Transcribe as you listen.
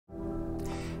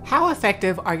How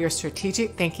effective are your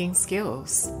strategic thinking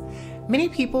skills? Many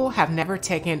people have never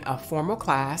taken a formal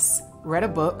class, read a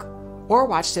book, or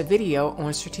watched a video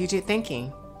on strategic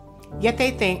thinking. Yet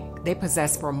they think they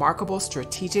possess remarkable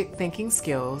strategic thinking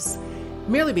skills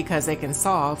merely because they can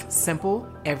solve simple,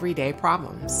 everyday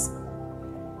problems.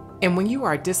 And when you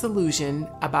are disillusioned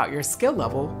about your skill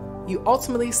level, you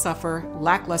ultimately suffer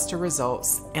lackluster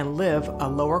results and live a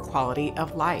lower quality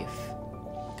of life.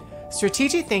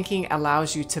 Strategic thinking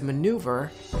allows you to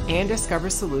maneuver and discover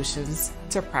solutions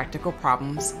to practical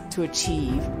problems to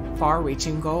achieve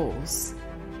far-reaching goals.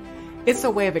 It's a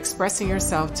way of expressing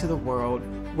yourself to the world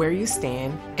where you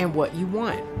stand and what you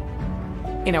want.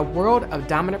 In a world of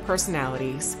dominant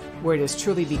personalities, where it is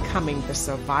truly becoming the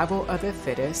survival of the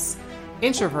fittest,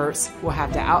 introverts will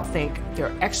have to outthink their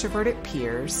extroverted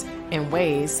peers in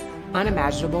ways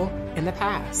unimaginable in the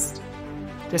past.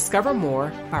 Discover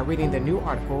more by reading the new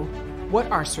article,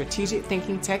 What Are Strategic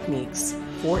Thinking Techniques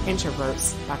for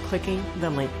Introverts, by clicking the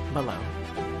link below.